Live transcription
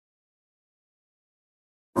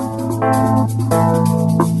Hi,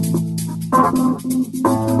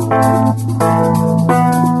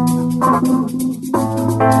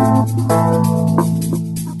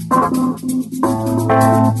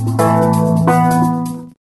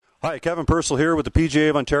 Kevin Purcell here with the PGA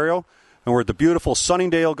of Ontario, and we're at the beautiful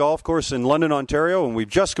Sunningdale Golf Course in London, Ontario, and we've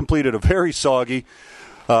just completed a very soggy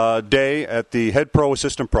day at the Head Pro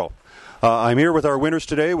Assistant Pro. I'm here with our winners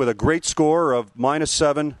today with a great score of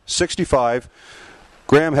 -7, 65,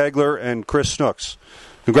 Graham Hegler and Chris Snoeks.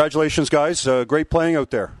 Congratulations, guys. Great playing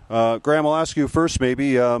out there. Graham, I'll ask you first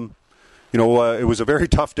maybe. It was a very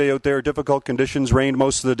tough day out there, difficult conditions, rained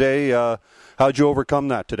most of the day. How'd you overcome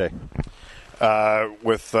that today?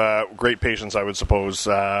 With great patience, I would suppose.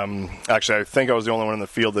 Actually, I think I was the only one in the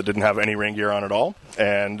field that didn't have any rain gear on at all,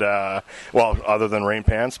 and other than rain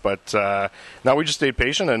pants. But no, we just stayed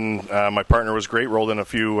patient, and my partner was great. Rolled in a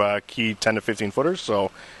few key 10 to 15 footers.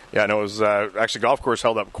 So yeah, no, it was actually golf course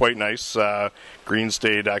held up quite nice. Green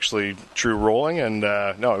stayed actually true rolling, and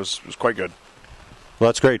no, it was quite good. Well,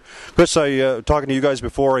 that's great. Chris, talking to you guys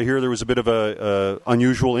before, I hear there was a bit of a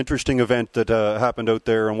unusual, interesting event that happened out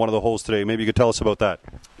there on one of the holes today. Maybe you could tell us about that.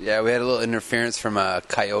 Yeah, we had a little interference from a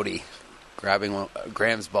coyote grabbing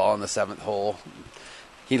Graham's ball on the 7th hole.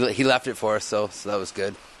 He left it for us, so that was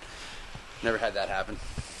good. Never had that happen.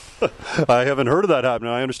 I haven't heard of that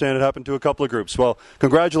happening. I understand it happened to a couple of groups. Well,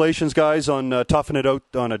 congratulations, guys, on toughing it out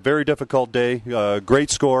on a very difficult day. Great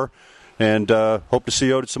score. And hope to see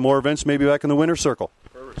you out at some more events, maybe back in the winner's circle.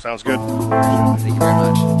 Perfect. Sounds good. Thank you very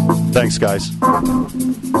much. Thanks, guys.